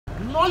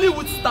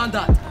Nollywood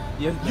standard.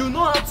 Yes. You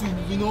know how to,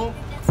 you know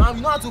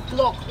how to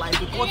clock like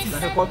the curtis.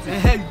 Like a curtis.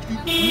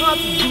 You know how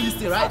to do this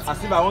thing, right?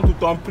 As if I want to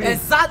turn prince.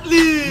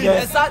 Exactly.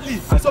 Yes. Exactly.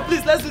 So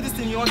please, let's do this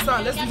thing. You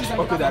understand? Let's do this.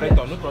 Okay, director,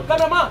 no problem.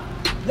 Cameraman,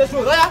 let's go.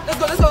 Oh, yeah,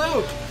 let's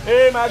go.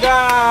 Hey, my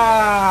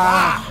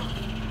guy.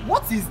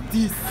 What is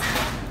this?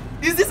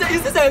 Is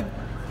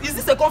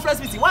this a conference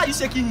meeting? Why are you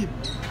shaking him?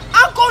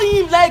 Anchor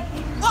him like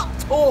what?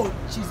 Oh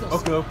Jesus.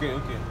 Okay.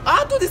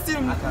 I'll do this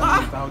thing.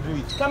 I'll do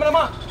it.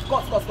 Cameraman,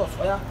 cut. Oh,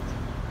 yeah.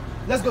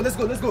 Let's go.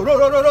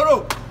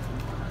 Roll.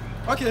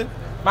 Okay.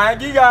 My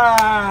giga.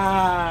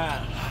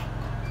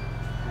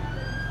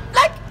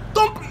 Like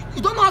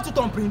you don't know how to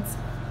thumb print.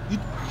 You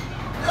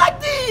like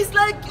this,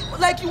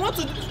 like you want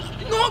to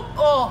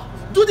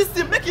do this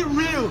thing, make it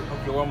real.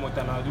 Okay, one more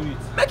time, I'll do it.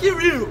 Make it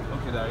real.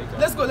 Okay, director.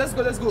 Let's go.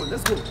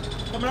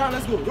 Cameraman,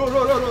 let's go. Roll.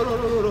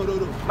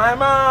 My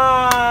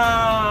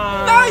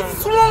man.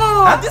 Nice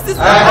one. This is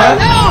nice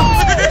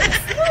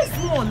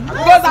one.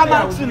 Because I'm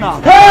action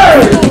now.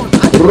 Hey!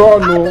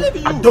 Run, I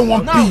don't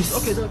want peace.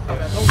 Okay, I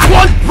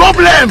want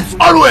problems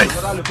always.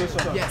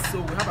 yes, so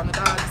we have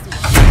another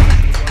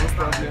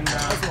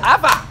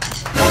Ava,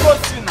 who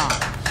goes to now?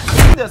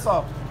 Who this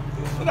up?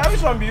 So that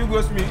which one be you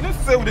ghost me? You know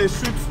say we dey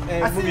shoot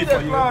movie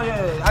for you.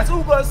 I see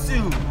who goes to.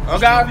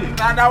 Okay,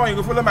 that one you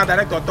go follow my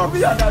director talk. Who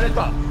your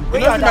director? Who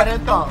You your know see my-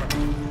 director?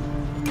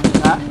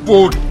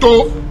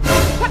 Photo.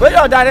 Who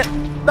your director?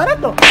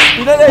 Director.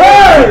 You know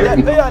Hey!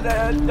 who your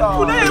director?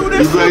 Who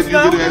dey shoot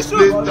now? Who dey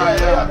shoot?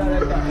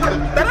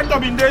 Director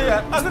been there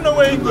yet. I don't know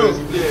where he go. Okay,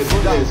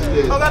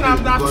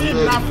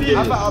 na film.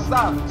 Ava,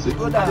 observe.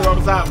 Go Dey down.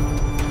 observe.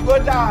 Go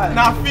down.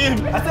 Na film.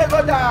 I say go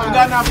down.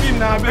 Oga na film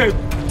na abeg.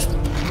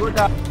 Go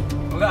down.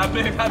 Oga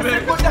abeg.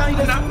 Go down.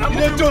 Na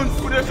dey Jones.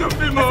 Who dey shoot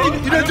film o? You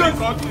dey Jones.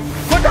 Go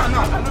down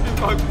now. I no be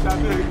cultist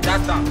abeg.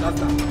 That's down. I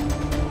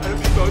no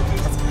be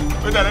cultist.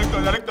 Go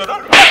director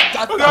don't.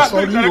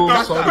 Sorry,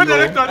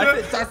 director.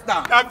 That's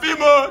down. Na film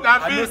o, na I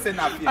film. know say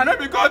na film. I no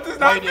be cultist,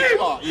 na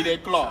film. You dey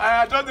claw.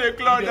 I just dey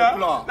claw You dey now.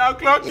 claw. Na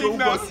claw So king who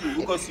now. goes you?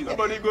 Who goes you?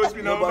 Nobody goes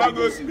me now. Nobody Nobody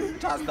goes goes me. you.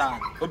 Just down.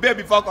 Obey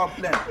before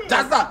complain.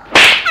 Just down.